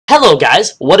Hello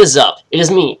guys, what is up? It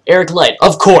is me, Eric Light,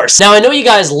 of course. Now I know you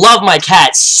guys love my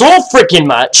cat so freaking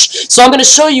much, so I'm gonna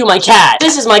show you my cat.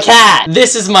 This is my cat.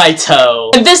 This is my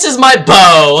toe. And this is my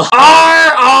bow.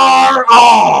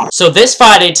 So this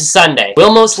Friday to Sunday,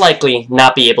 we'll most likely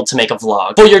not be able to make a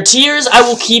vlog. For your tears, I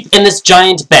will keep in this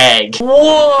giant bag. Whoa!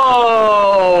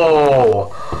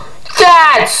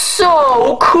 That's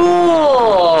so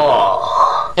cool!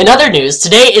 In other news,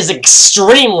 today is an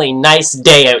extremely nice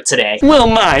day out today. Well,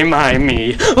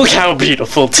 me. Look how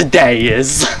beautiful today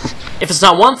is. If it's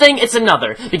not one thing, it's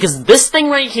another, because this thing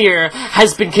right here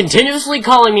has been continuously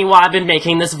calling me while I've been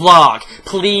making this vlog.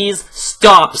 Please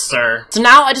stop, sir. So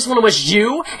now I just want to wish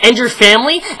you, and your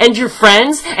family, and your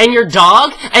friends, and your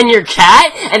dog, and your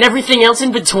cat, and everything else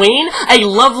in between, a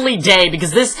lovely day,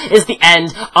 because this is the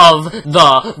end of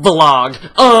the vlog.